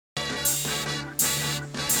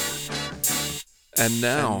And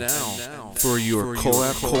now, for your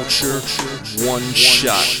collab culture one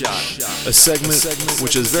shot, a segment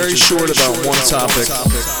which is very short about one topic,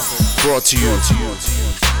 brought to you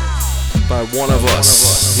by one of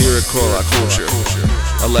us here at Collab Culture,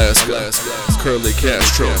 Alaska, Curly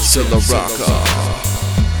Castro, Silla Rocca.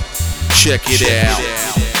 Check it out.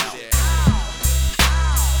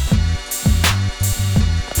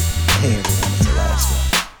 Hey everyone, it's Alaska.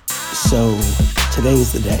 So today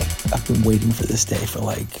is the day. I've been waiting for this day for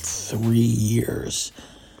like 3 years.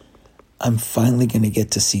 I'm finally going to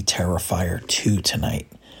get to see Terrifier 2 tonight.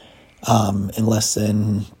 In less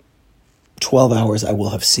than 12 hours, I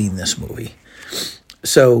will have seen this movie.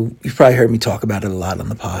 So you've probably heard me talk about it a lot on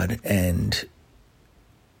the pod. And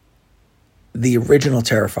the original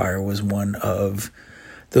Terrifier was one of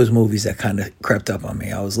those movies that kind of crept up on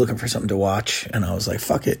me. I was looking for something to watch, and I was like,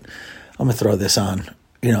 fuck it, I'm going to throw this on.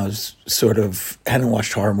 You know, I was hadn't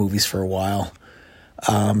watched horror movies for a while,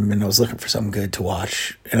 and I was looking for something good to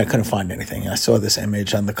watch, and I couldn't find anything. I saw this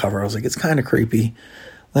image on the cover. I was like, it's kind of creepy.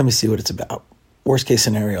 Let me see what it's about. Worst case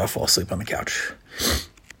scenario, I fall asleep on the couch.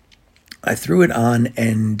 I threw it on,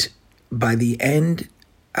 and by the end,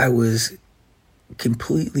 I was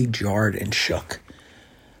completely jarred and shook.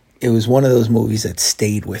 It was one of those movies that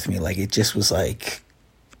stayed with me. Like, it just was like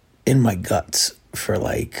in my guts for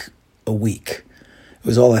like a week. It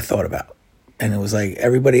was all I thought about. And it was like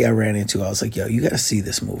everybody I ran into, I was like, yo, you got to see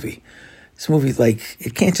this movie. This movie, like,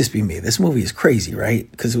 it can't just be me. This movie is crazy, right?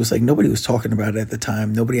 Because it was like nobody was talking about it at the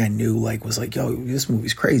time. Nobody I knew like was like, yo, this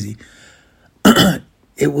movie's crazy.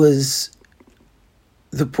 It was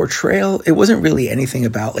the portrayal. It wasn't really anything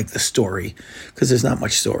about like the story, because there's not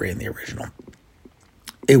much story in the original.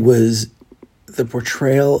 It was the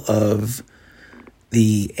portrayal of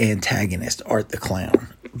the antagonist, Art the Clown,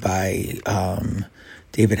 by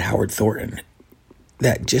David Howard Thornton,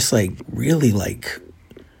 that just like really like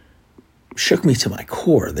shook me to my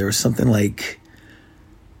core. There was something like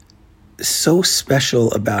so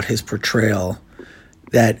special about his portrayal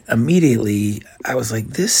that immediately I was like,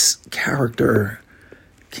 this character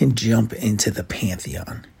can jump into the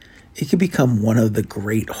pantheon. It could become one of the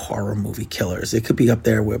great horror movie killers. It could be up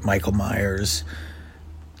there with Michael Myers,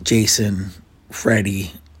 Jason,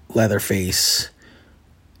 Freddy, Leatherface,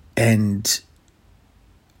 and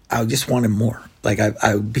I just wanted more. Like,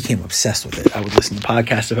 I became obsessed with it. I would listen to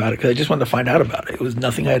podcasts about it because I just wanted to find out about it. It was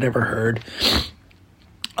nothing I'd ever heard.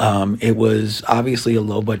 It was obviously a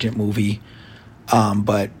low-budget movie,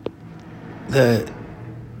 but the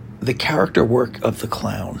character work of the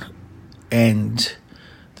clown and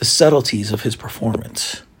the subtleties of his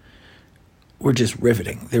performance were just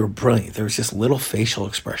riveting. They were brilliant. There was just little facial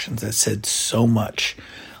expressions that said so much.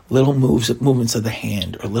 Little movements of the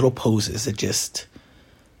hand or little poses that just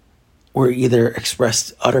were either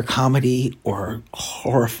expressed utter comedy or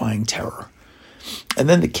horrifying terror. And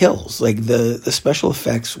then the kills, like the special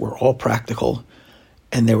effects were all practical,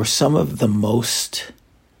 and there were some of the most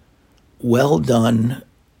well done,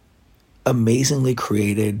 amazingly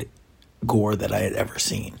created gore that I had ever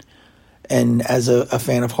seen. And as a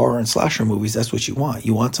fan of horror and slasher movies, that's what you want.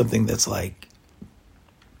 You want something that's like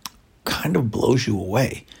kind of blows you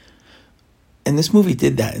away. And this movie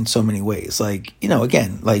did that in so many ways. Like, you know,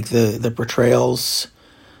 again, like the portrayals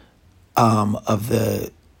of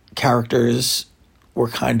the characters were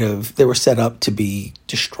they were set up to be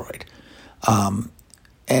destroyed.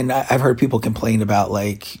 And I've heard people complain about,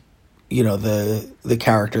 like, you know, the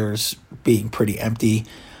characters being pretty empty,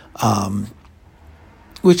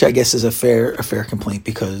 which I guess is a fair complaint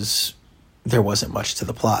because there wasn't much to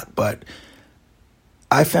the plot. But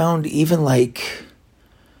I found even like,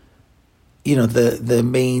 you know, the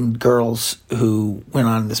main girls who went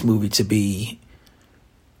on in this movie to be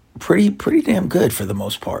pretty damn good for the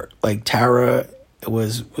most part. Like Tara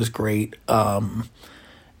was great, and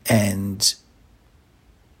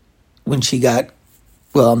when she got,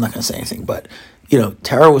 well, I'm not gonna say anything, but you know,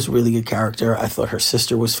 Tara was a really good character. I thought her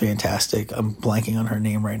sister was fantastic. I'm blanking on her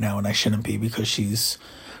name right now, and I shouldn't be because she's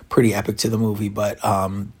pretty epic to the movie. But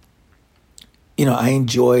you know, I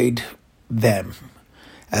enjoyed them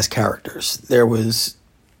as characters.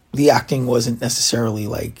 The acting wasn't necessarily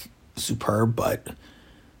like superb, but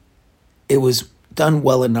it was done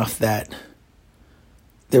well enough that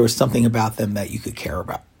there was something about them that you could care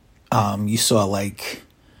about. You saw like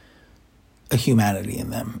a humanity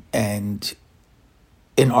in them, and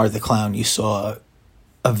in Art the Clown, you saw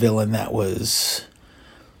a villain that was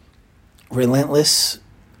relentless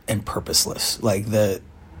and purposeless. Like the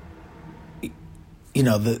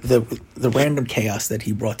random chaos that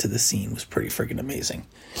he brought to the scene was pretty freaking amazing.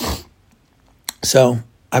 So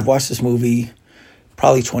I've watched this movie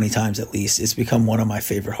probably 20 times at least. It's become one of my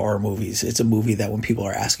favorite horror movies. It's a movie that when people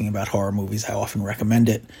are asking about horror movies, I often recommend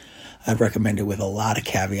it. I've recommended it with a lot of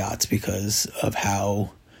caveats because of how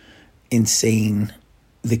insane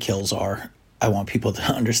the kills are. I want people to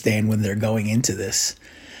understand when they're going into this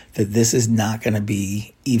that this is not going to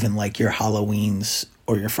be even like your Halloweens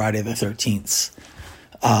or your Friday the 13th.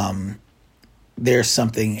 There's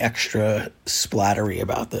something extra splattery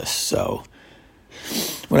about this. So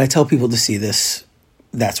when I tell people to see this,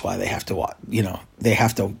 that's why they have to watch. They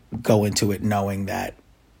have to go into it knowing that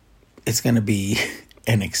it's going to be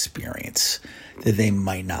an experience that they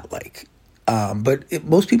might not like. But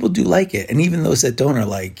most people do like it. And even those that don't are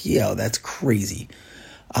like, yo, that's crazy.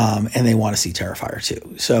 And they want to see Terrifier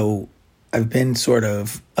 2. So I've been sort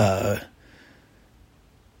of, I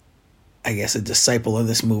guess, a disciple of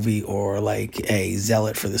this movie or like a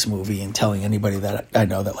zealot for this movie and telling anybody that I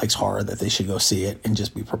know that likes horror that they should go see it and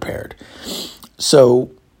just be prepared. So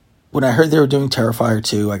when I heard they were doing Terrifier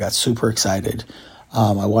 2, I got super excited.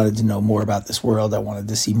 I wanted to know more about this world. I wanted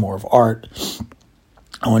to see more of art.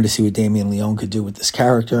 I wanted to see what Damien Leone could do with this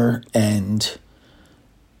character. And,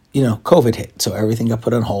 COVID hit. So everything got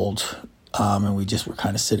put on hold. And we just were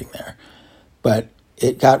kind of sitting there. But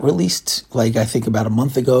it got released, I think about a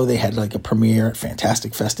month ago. They had a premiere at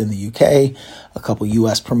Fantastic Fest in the UK, a couple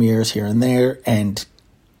US premieres here and there. And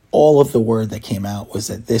all of the word that came out was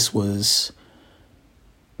that this was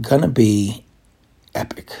going to be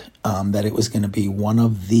epic. That it was going to be one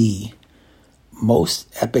of the most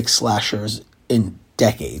epic slashers in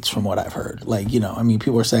decades from what I've heard.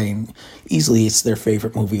 People are saying easily it's their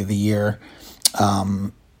favorite movie of the year.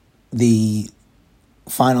 The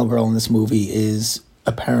final girl in this movie is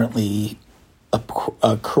apparently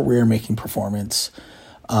a career-making performance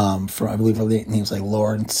from, I believe her name's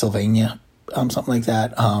Lauren Sylvania, something like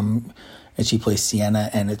that. And she plays Sienna,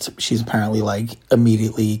 and she's apparently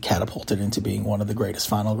immediately catapulted into being one of the greatest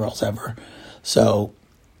final girls ever. So,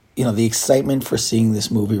 the excitement for seeing this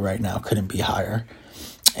movie right now couldn't be higher.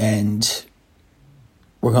 And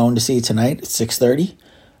we're going to see it tonight at 6:30,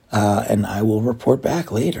 and I will report back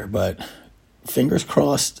later, but fingers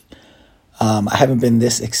crossed. I haven't been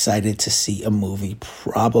this excited to see a movie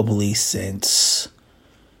probably since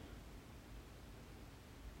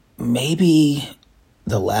maybe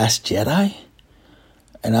The Last Jedi.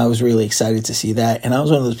 And I was really excited to see that. And I was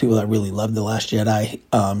one of those people that really loved The Last Jedi.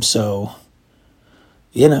 So,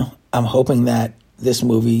 I'm hoping that this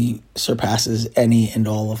movie surpasses any and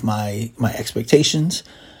all of my expectations.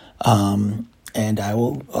 And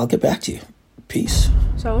I'll get back to you. Peace.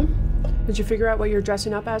 So, did you figure out what you're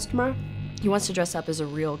dressing up as tomorrow? He wants to dress up as a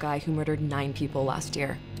real guy who murdered 9 people last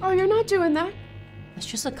year. Oh, you're not doing that. It's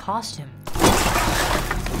just a costume.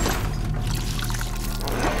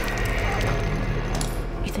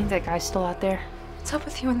 You think that guy's still out there? What's up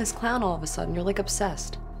with you and this clown all of a sudden? You're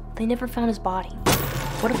obsessed. They never found his body.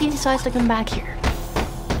 What if he decides to come back here?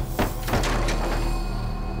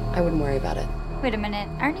 I wouldn't worry about it. Wait a minute,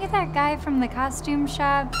 aren't you that guy from the costume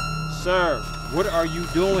shop? Sir, what are you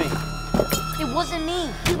doing? It wasn't me.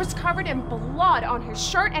 He was covered in blood on his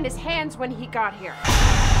shirt and his hands when he got here.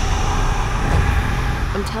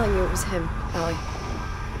 I'm telling you, it was him, Allie.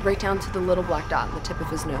 Right down to the little black dot on the tip of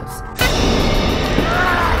his nose.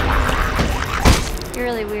 You're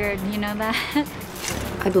really weird, you know that?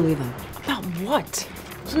 I believe him. About what?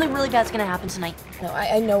 Something really bad's gonna happen tonight. No,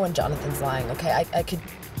 I know when Jonathan's lying, okay? I could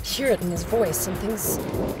hear it in his voice.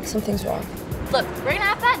 Something's wrong. Look, we're gonna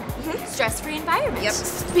have fun. Stress-free environment. Yep.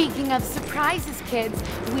 Speaking of surprises, kids,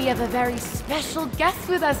 we have a very special guest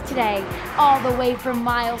with us today, all the way from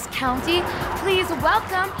Miles County. Please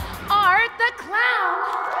welcome Art the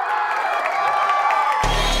Clown.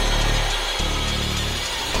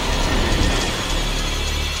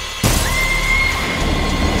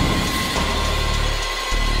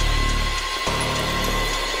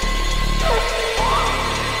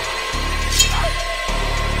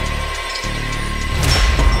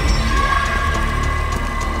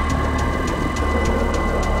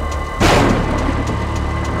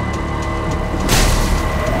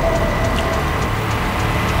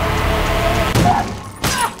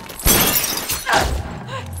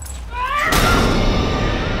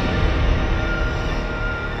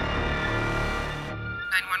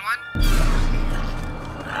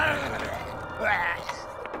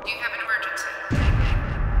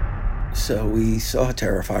 So we saw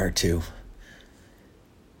Terrifier 2.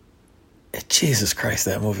 Jesus Christ,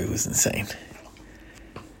 that movie was insane.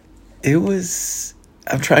 It was...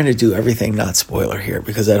 I'm trying to do everything not spoiler here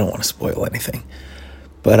because I don't want to spoil anything.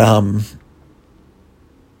 But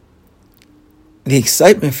the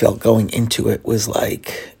excitement felt going into it was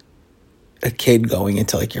a kid going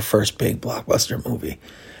into like your first big blockbuster movie,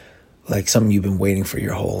 like something you've been waiting for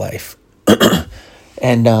your whole life.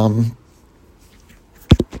 And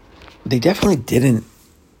they definitely didn't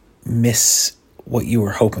miss what you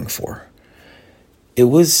were hoping for. It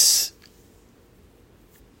was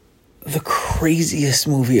the craziest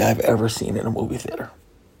movie I've ever seen in a movie theater,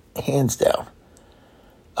 hands down.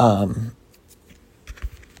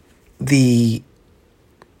 The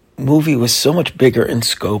movie was so much bigger in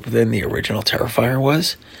scope than the original Terrifier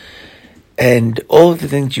was, and all of the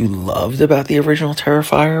things you loved about the original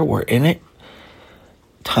Terrifier were in it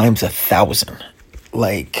times 1,000,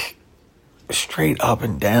 like straight up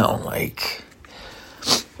and down. Like,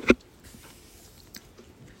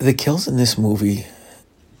 the kills in this movie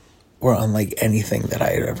were unlike anything that I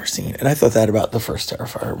had ever seen, and I thought that about the first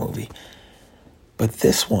Terrifier movie, but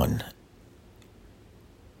this one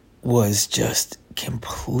was just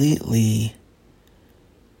completely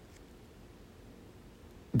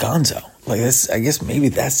gonzo. Like, that's, I guess maybe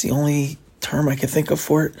that's the only term I could think of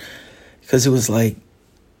for it, because it was like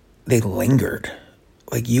they lingered.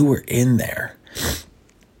 Like, you were in there.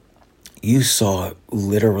 You saw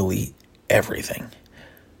literally everything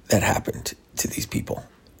that happened to these people.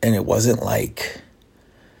 And it wasn't like,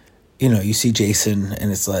 you know, you see Jason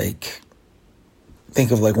and it's like,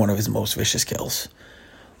 think of like one of his most vicious kills.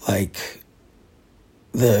 Like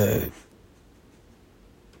maybe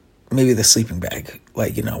the sleeping bag,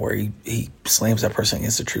 like, you know, where he slams that person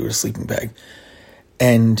against a tree with a sleeping bag.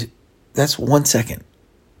 And that's 1 second.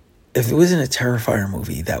 If it was in a Terrifier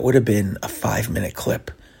movie, that would have been a 5-minute clip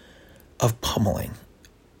of pummeling,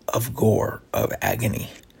 of gore, of agony,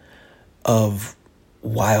 of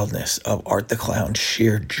wildness, of Art the Clown's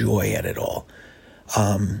sheer joy at it all.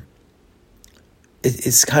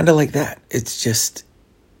 It's kind of like that. It's just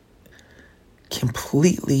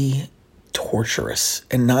completely torturous,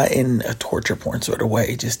 and not in a torture porn sort of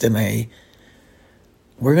way, just in a,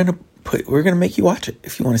 we're gonna make you watch it.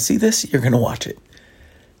 If you want to see this, you're gonna watch it.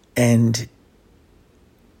 And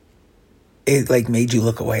it like made you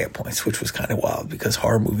look away at points, which was kind of wild, because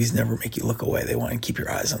horror movies never make you look away. They want to keep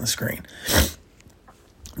your eyes on the screen.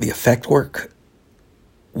 The effect work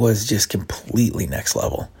was just completely next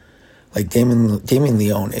level. Like, Damien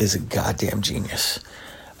Leone is a goddamn genius.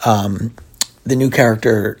 The new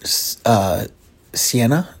character,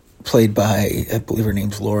 Sienna, played by, I believe her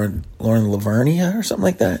name's Lauren Lavernia or something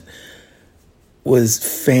like that,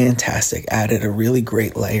 was fantastic. Added a really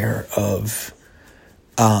great layer of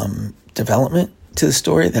development to the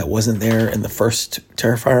story that wasn't there in the first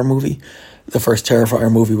Terrifier movie. The first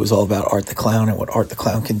Terrifier movie was all about Art the Clown and what Art the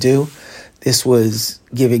Clown can do. This was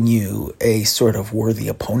giving you a sort of worthy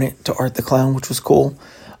opponent to Art the Clown, which was cool.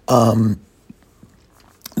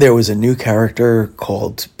 There was a new character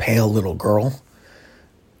called Pale Little Girl,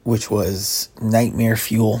 which was nightmare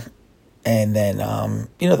fuel. And then,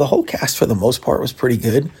 you know, the whole cast for the most part was pretty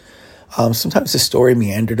good. Sometimes the story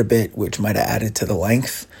meandered a bit, which might have added to the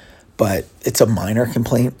length, but it's a minor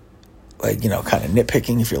complaint, like, you know, kind of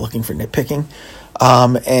nitpicking if you're looking for nitpicking.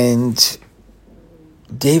 And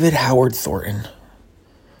David Howard Thornton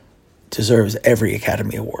deserves every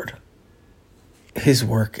Academy Award. His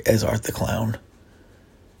work as Art the Clown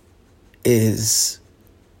is,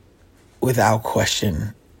 without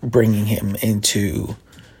question, bringing him into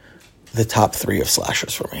the top 3 of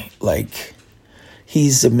slashers for me. Like,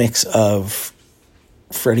 he's a mix of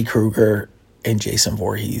Freddy Krueger and Jason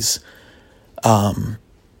Voorhees. And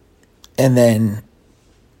then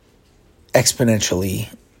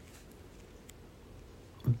exponentially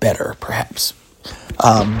better, perhaps.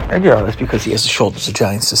 And, you know, that's because he has the shoulders of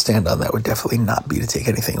giants to stand on. That would definitely not be to take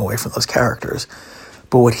anything away from those characters.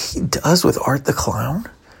 But what he does with Art the Clown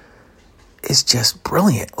is just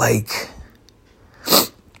brilliant. Like,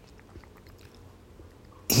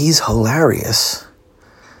 he's hilarious.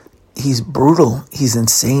 He's brutal. He's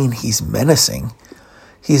insane. He's menacing.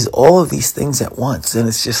 He's all of these things at once. And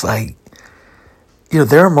it's just like, you know,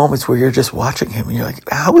 there are moments where you're just watching him and you're like,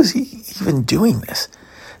 how is he even doing this?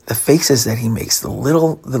 The faces that he makes, the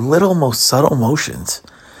little most subtle motions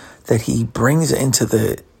that he brings into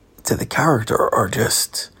the character are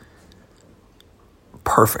just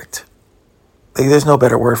perfect. Like, there's no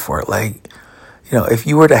better word for it. Like, you know, if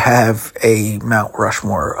you were to have a Mount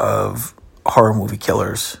Rushmore of horror movie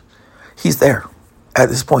killers, he's there. At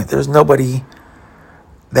this point, there's nobody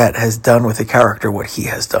that has done with a character what he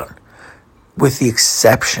has done, with the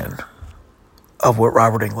exception of what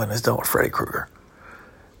Robert Englund has done with Freddy Krueger.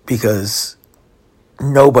 Because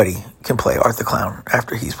nobody can play Art the Clown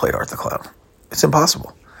after he's played Art the Clown. It's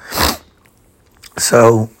impossible.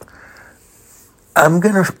 So I'm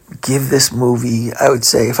going to give this movie, I would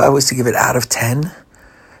say, if I was to give it out of 10,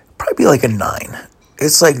 probably be like a 9.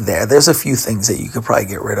 It's like there's a few things that you could probably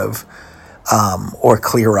get rid of or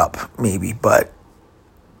clear up maybe, but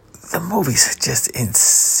the movie's just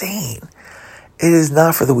insane. It is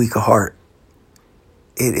not for the weak of heart.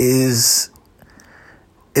 It is,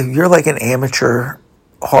 if you're like an amateur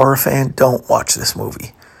horror fan, don't watch this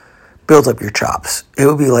movie. Build up your chops. It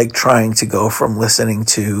would be like trying to go from listening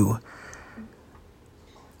to,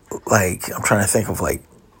 like, I'm trying to think of like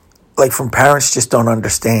from Parents Just Don't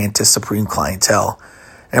Understand to Supreme Clientele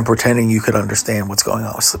and pretending you could understand what's going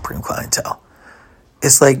on with Supreme Clientele.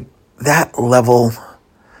 It's like that level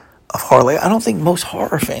of horror. Like, I don't think most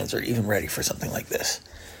horror fans are even ready for something like this.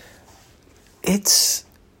 It's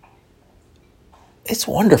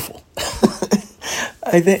wonderful.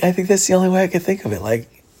 I think that's the only way I can think of it.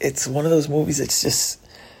 Like, it's one of those movies that just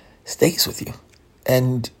stays with you.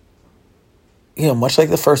 And, you know, much like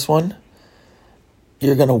the first one,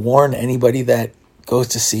 you're going to warn anybody that goes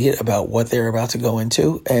to see it about what they're about to go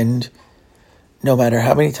into. And no matter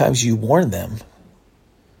how many times you warn them,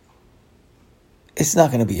 it's not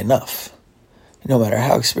going to be enough. No matter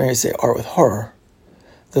how experienced they are with horror,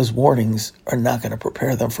 those warnings are not going to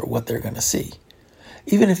prepare them for what they're going to see.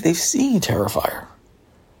 Even if they've seen Terrifier,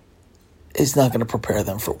 it's not going to prepare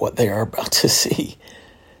them for what they are about to see.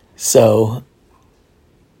 So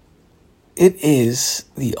it is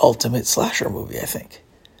the ultimate slasher movie, I think.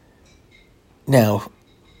 Now,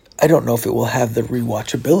 I don't know if it will have the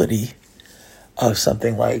rewatchability of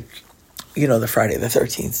something like, you know, the Friday the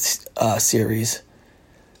 13th series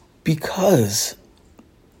because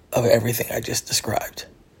of everything I just described.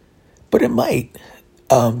 But it might,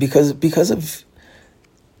 because of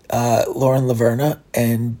Lauren Laverna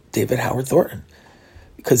and David Howard Thornton,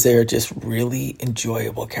 because they are just really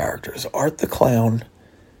enjoyable characters. Art the Clown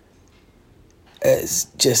is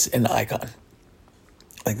just an icon.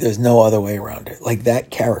 Like, there's no other way around it. Like,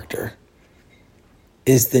 that character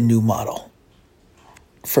is the new model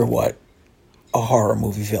for what a horror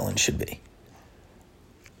movie villain should be.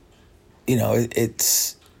 You know,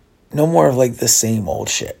 it's no more of like the same old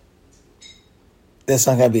shit. That's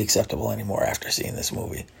not going to be acceptable anymore after seeing this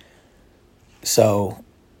movie. So,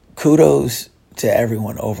 kudos to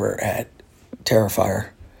everyone over at Terrifier.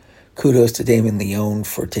 Kudos to Damon Leone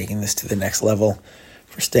for taking this to the next level,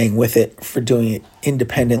 for staying with it, for doing it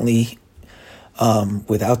independently,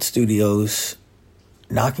 without studios,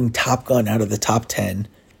 knocking Top Gun out of the top 10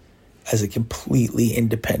 as a completely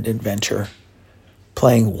independent venture,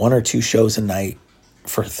 playing 1 or 2 shows a night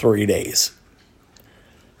for 3 days.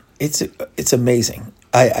 It's amazing.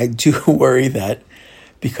 I do worry that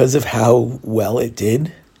because of how well it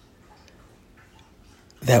did,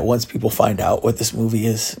 that once people find out what this movie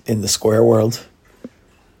is in the Square world,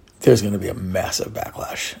 there's going to be a massive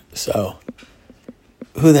backlash. So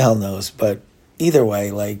who the hell knows? But either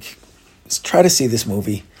way, like, let's try to see this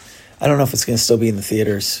movie. I don't know if it's going to still be in the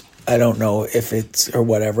theaters. I don't know if it's or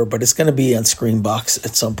whatever, but it's going to be on Screenbox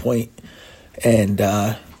at some point. And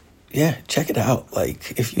yeah, check it out.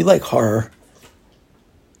 Like, if you like horror,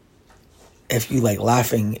 if you like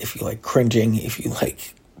laughing, if you like cringing, if you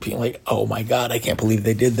like being like, oh my God, I can't believe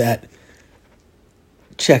they did that,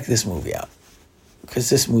 check this movie out. Because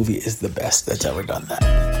this movie is the best that's ever done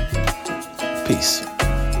that. Peace.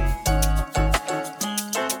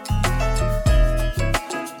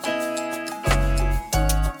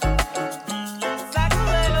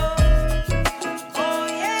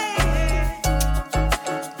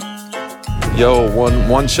 Yo,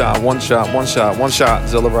 one shot.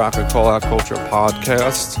 Zilla Rocker Call Out Culture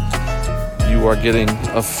podcast. You are getting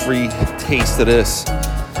a free taste of this,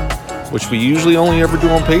 which we usually only ever do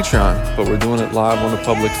on Patreon, but we're doing it live on the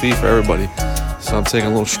public feed for everybody. So I'm taking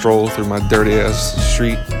a little stroll through my dirty ass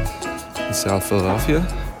street in South Philadelphia,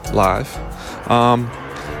 live.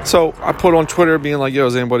 So I put on Twitter being like, yo,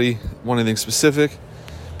 does anybody want anything specific?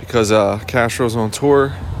 Because Castro's on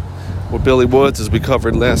tour with Billy Woods, as we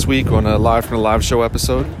covered last week on a Live from the Live Show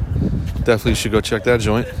episode. Definitely should go check that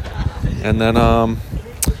joint. And then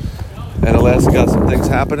NLS got some things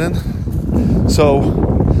happening. So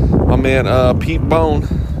my man Pete Bone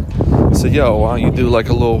said, yo, why don't you do like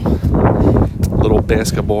a little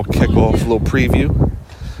basketball kickoff, little preview,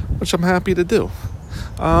 which I'm happy to do.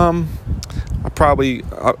 I'll try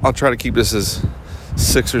to keep this as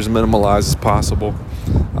Sixers minimalized as possible.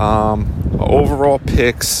 Overall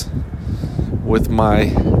picks, with my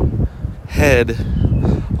head,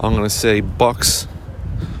 I'm going to say Bucks,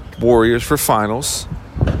 Warriors for finals.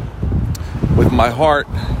 With my heart,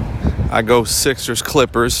 I go Sixers,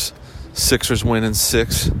 Clippers. Sixers win in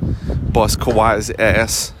 6. Bust Kawhi's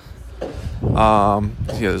ass.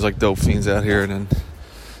 There's like dope fiends out here, and then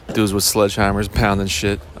dudes with sledgehammers pounding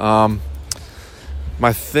shit. I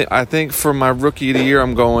think for my rookie of the year,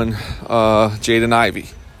 I'm going Jaden Ivey.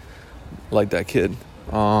 Like that kid.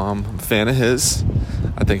 I'm a fan of his.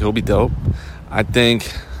 I think he'll be dope. I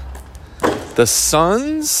think the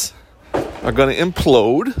Suns are going to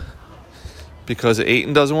implode because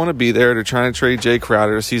Ayton doesn't want to be there. They're trying to trade Jay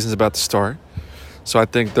Crowder. The season's about to start. So I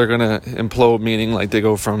think they're going to implode, meaning like they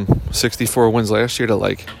go from 64 wins last year to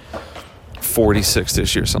like 46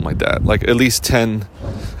 this year, something like that. Like at least 10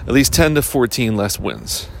 to 14 less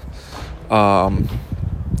wins. And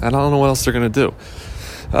I don't know what else they're going to do.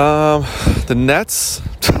 The Nets,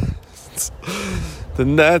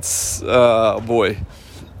 boy,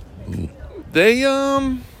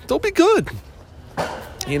 they'll be good.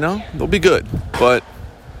 They'll be good. But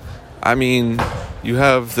I mean, you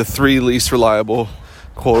have the 3 least reliable,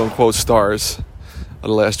 quote-unquote, stars of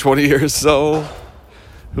the last 20 years. So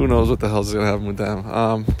who knows what the hell's going to happen with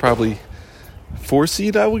them. Probably 4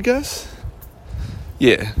 seed, I would guess.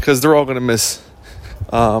 Yeah, because they're all going to miss.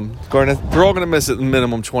 They're all going to miss at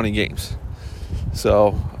minimum 20 games.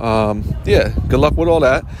 So, good luck with all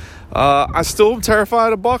that. I still am terrified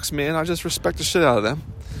of the Bucks, man. I just respect the shit out of them.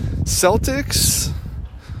 Celtics,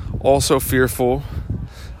 also fearful.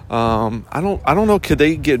 I don't know. Could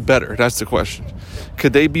they get better? That's the question.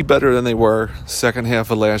 Could they be better than they were second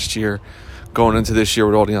half of last year, going into this year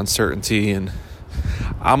with all the uncertainty? And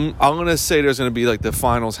I'm gonna say there's gonna be like the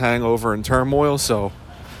finals hangover and turmoil. So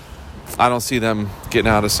I don't see them getting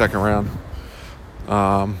out of the second round.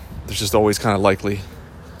 It's just always kind of likely.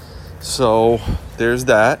 So there's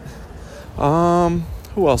that.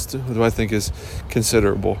 Who else do I think is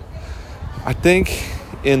considerable? I think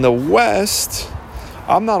in the West,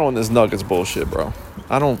 I'm not on this Nuggets bullshit, bro.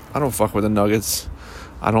 I don't fuck with the Nuggets.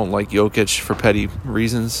 I don't like Jokic for petty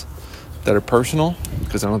reasons that are personal,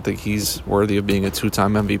 because I don't think he's worthy of being a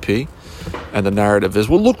 2-time MVP. And the narrative is,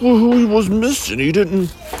 well, look who he was missing. He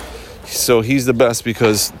didn't. So he's the best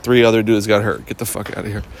because 3 other dudes got hurt. Get the fuck out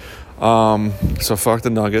of here. So fuck the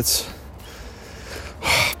Nuggets.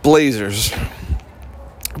 Blazers.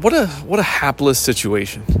 What a hapless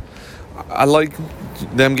situation. I like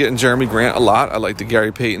them getting Jeremy Grant a lot. I like the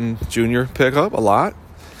Gary Payton Jr. pickup a lot.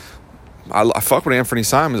 I fuck with Anthony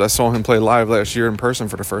Simons. I saw him play live last year in person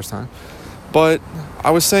for the first time. But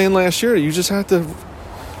I was saying last year, you gotta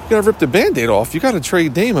rip the Band-Aid off. You gotta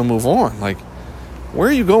trade Dame and move on. Like, where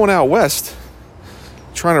are you going out west?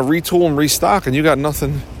 Trying to retool and restock, and you got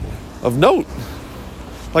nothing of note.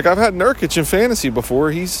 Like, I've had Nurkic in fantasy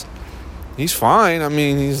before. He's fine. I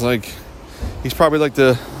mean, he's probably like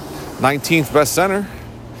the 19th best center,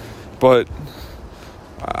 but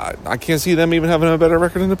I can't see them even having a better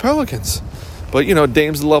record than the Pelicans. But,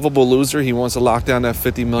 Dame's a lovable loser. He wants to lock down that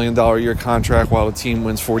 $50 million a year contract while the team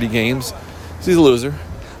wins 40 games. So he's a loser.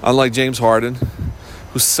 Unlike James Harden,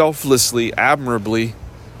 who selflessly, admirably,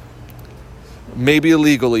 maybe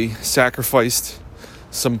illegally sacrificed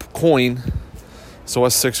some coin so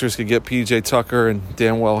us Sixers could get P.J. Tucker and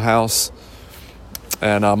Danwell House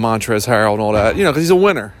and Montrezl Harrell and all that. Because he's a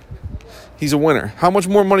winner. He's a winner. How much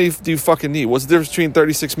more money do you fucking need? What's the difference between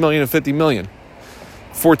 $36 million and $50 million?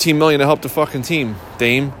 $14 million to help the fucking team,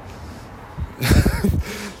 Dame.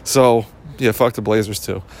 So, yeah, fuck the Blazers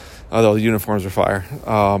too. Although the uniforms are fire.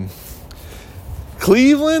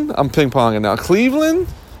 Cleveland, I'm ping-ponging now. Cleveland,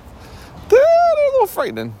 they're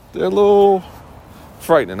a little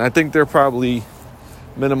frightening. I think they're probably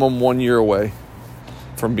minimum 1 year away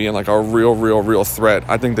from being like a real threat.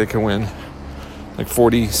 I think they can win like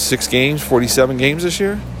 46 games, 47 games this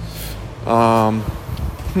year.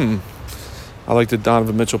 I like the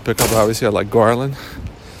Donovan Mitchell pickup. Obviously, I like Garland.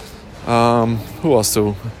 Who else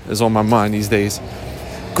is on my mind these days?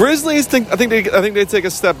 Grizzlies. I think they take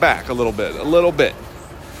a step back a little bit,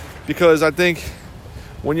 because I think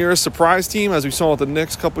when you're a surprise team, as we saw with the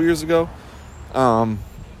Knicks a couple years ago,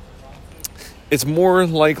 it's more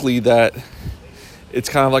likely that it's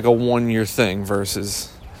kind of like a 1 year thing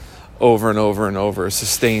versus over and over and over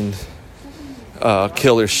sustained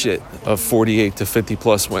killer shit of 48 to 50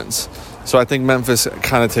 plus wins. So I think Memphis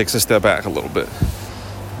kind of takes a step back a little bit.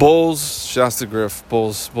 Bulls, shouts to Griff.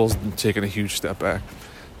 Bulls taking a huge step back.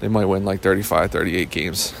 They might win like 35, 38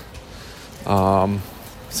 games.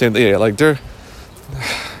 Same thing, yeah, like they're.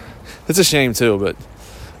 It's a shame too, but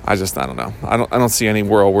I don't know. I don't see any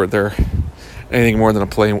world where they're anything more than a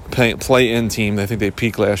play-in team. I think they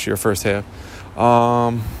peaked last year, first half.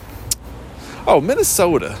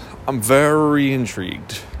 Minnesota. I'm very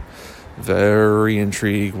intrigued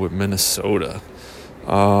with Minnesota.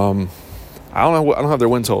 I don't have their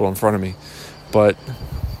win total in front of me, but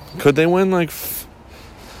Could they win like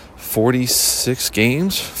 46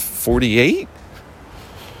 games? 48?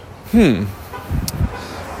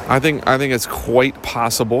 I think it's quite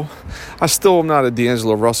possible. I still am not a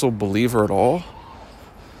D'Angelo Russell believer at all.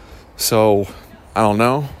 So, I don't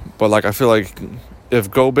know. But, like, I feel like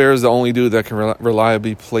if Gobert is the only dude that can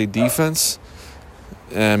reliably play defense,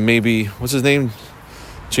 and maybe, what's his name?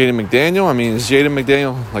 Jaden McDaniel? I mean, is Jaden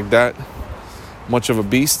McDaniel like that much of a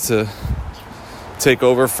beast to take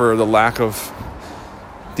over for the lack of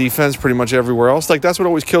defense pretty much everywhere else? Like, that's what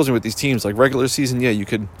always kills me with these teams. Like, regular season, yeah, you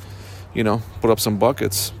could, put up some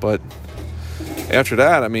buckets. But after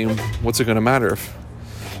that, I mean, what's it going to matter if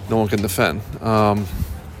no one can defend?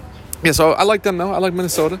 So I like them, though. I like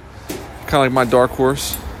Minnesota. Kind of like my dark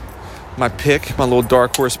horse. My little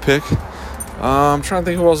dark horse pick. I'm trying to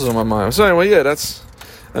think who else is on my mind. So anyway, yeah, that's...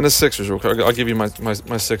 And the Sixers real quick. I'll give you my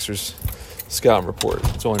Sixers scouting report.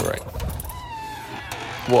 It's only right.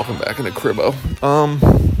 Welcome back into Cribbo.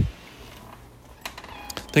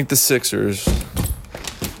 I think the Sixers,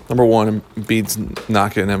 number one, Embiid's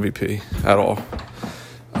not getting MVP at all.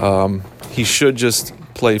 He should just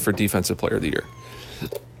play for Defensive Player of the Year,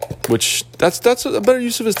 which that's a better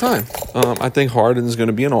use of his time. I think Harden is going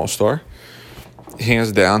to be an all-star. Hands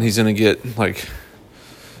down, he's going to get like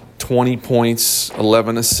 20 points,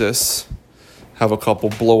 11 assists, have a couple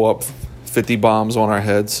blow-up 50 bombs on our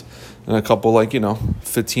heads, and a couple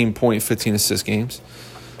 15-point, 15-assist games.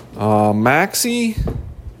 Maxey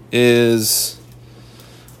is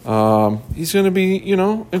he's going to be,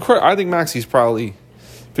 incredible. I think Maxey's probably,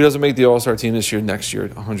 if he doesn't make the All-Star team this year, next year,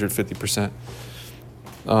 150%.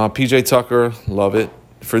 PJ Tucker, love it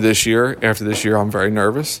for this year. After this year, I'm very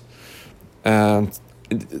nervous. And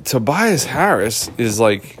Tobias Harris is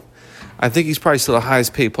I think he's probably still the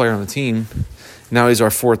highest paid player on the team. Now he's our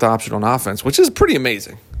fourth option on offense, which is pretty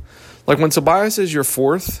amazing. Like, when Tobias is your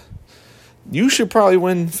fourth, you should probably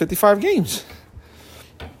win 55 games.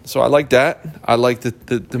 So I like that. I like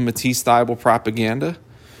the Matisse Thybulle propaganda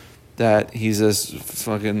that he's this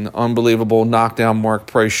fucking unbelievable knockdown Mark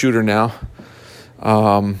Price shooter now.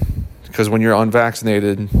 Because when you're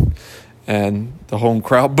unvaccinated and the home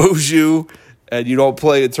crowd boos you and you don't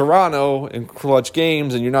play in Toronto in clutch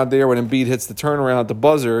games and you're not there when Embiid hits the turnaround at the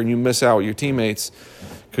buzzer and you miss out with your teammates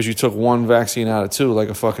because you took one vaccine out of two like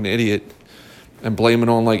a fucking idiot and blame it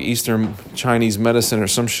on Eastern Chinese medicine or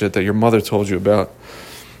some shit that your mother told you about.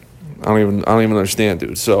 I don't even understand,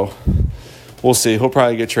 dude. So we'll see. He'll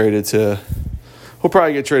probably get traded for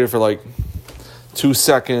 2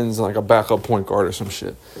 seconds, like a backup point guard or some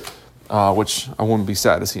shit, which I wouldn't be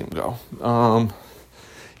sad to see him go.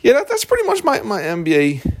 That's pretty much my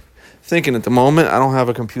NBA thinking at the moment. I don't have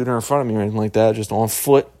a computer in front of me or anything like that, just on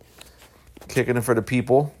foot, kicking it for the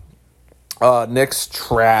people. Knicks,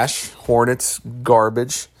 trash. Hornets,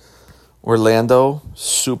 garbage. Orlando,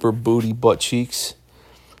 super booty butt cheeks.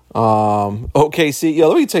 OKC,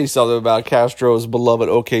 let me tell you something about Castro's beloved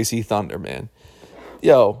OKC Thunder, man.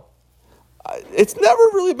 It's never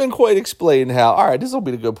really been quite explained how... All right, this will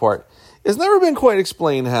be the good part. It's never been quite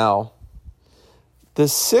explained how the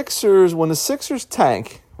Sixers... When the Sixers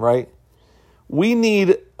tank, right, we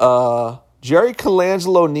need... Jerry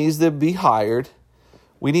Colangelo needs to be hired.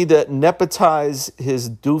 We need to nepotize his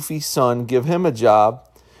doofy son, give him a job.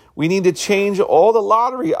 We need to change all the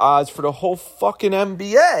lottery odds for the whole fucking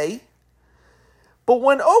NBA. But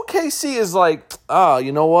when OKC is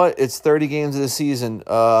you know what? It's 30 games of the season.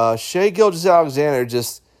 Shai Gilgeous-Alexander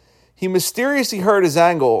he mysteriously hurt his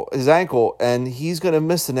ankle, and he's going to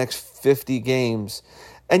miss the next 50 games.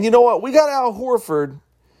 And you know what? We got Al Horford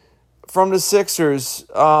from the Sixers.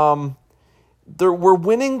 We're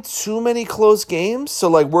winning too many close games, so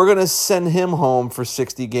we're going to send him home for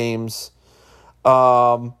 60 games.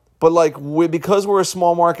 But because we're a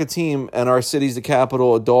small market team and our city's the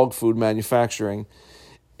capital of dog food manufacturing,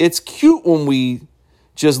 it's cute when we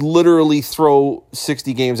just literally throw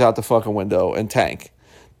 60 games out the fucking window and tank.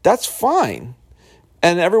 That's fine.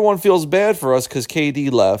 And everyone feels bad for us because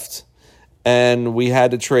KD left and we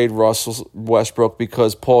had to trade Russell Westbrook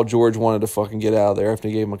because Paul George wanted to fucking get out of there after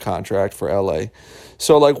he gave him a contract for LA.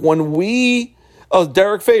 So when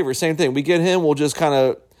Derek Favors, same thing. We get him, we'll just kind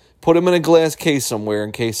of put him in a glass case somewhere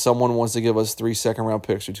in case someone wants to give us 3 second-round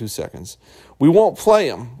picks or 2 seconds. We won't play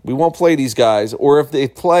them. We won't play these guys. Or if they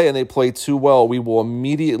play and they play too well, we will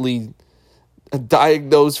immediately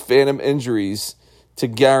diagnose phantom injuries to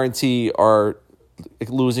guarantee our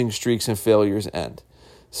losing streaks and failures end.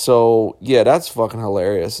 So, yeah, that's fucking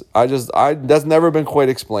hilarious. That's never been quite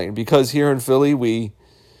explained. Because here in Philly, we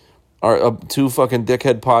are 2 fucking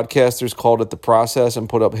dickhead podcasters called it The Process and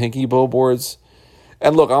put up hinky billboards.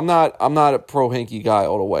 And look, I'm not a pro Hinkie guy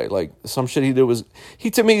all the way. Like, some shit he did was,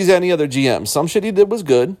 to me, he's any other GM. Some shit he did was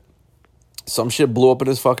good. Some shit blew up in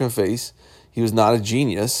his fucking face. He was not a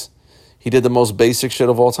genius. He did the most basic shit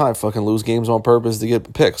of all time. Fucking lose games on purpose to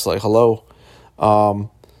get picks. Like, hello.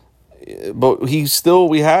 But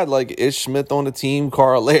we had like Ish Smith on the team,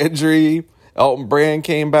 Carl Landry, Elton Brand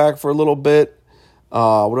came back for a little bit.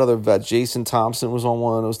 What other vet? Jason Thompson was on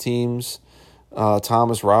one of those teams.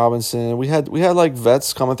 Thomas Robinson. We had like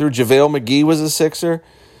vets coming through. JaVale McGee was a Sixer.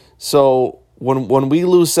 So when we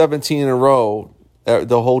lose 17 in a row,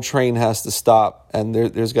 the whole train has to stop, and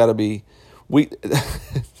there's got to be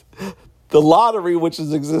the lottery, which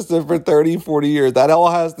has existed for 30, 40 years, that all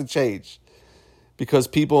has to change. Because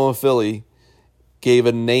people in Philly gave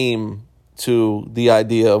a name to the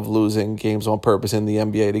idea of losing games on purpose in the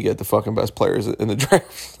NBA to get the fucking best players in the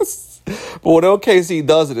draft. But when OKC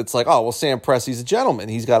does it, it's like, oh, well, Sam Presti's a gentleman.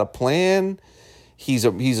 He's got a plan. He's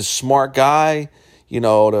a smart guy. You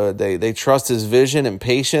know, they trust his vision and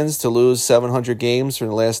patience to lose 700 games for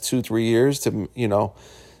the last 2-3 years. To, you know,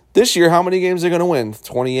 this year, how many games are they going to win?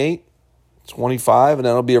 28? 25, and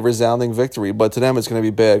that'll be a resounding victory. But to them, it's going to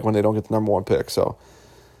be bad when they don't get the number one pick. So,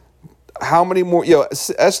 how many more?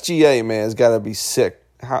 SGA, man, has got to be sick.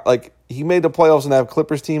 He made the playoffs in that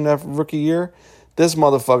Clippers team that rookie year. This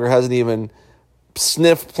motherfucker hasn't even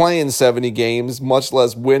sniffed playing 70 games, much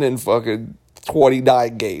less winning fucking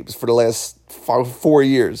 29 games for the last 4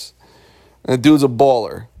 years. And the dude's a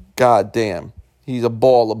baller. God damn. He's a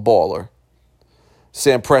baller.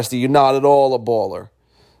 Sam Presti, you're not at all a baller.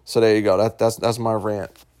 So there you go. That's my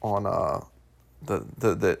rant on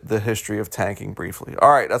the history of tanking briefly. All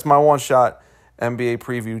right, that's my one shot NBA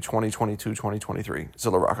preview 2022-2023.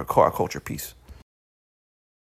 Zilla Rocca, Co-op Culture. Peace.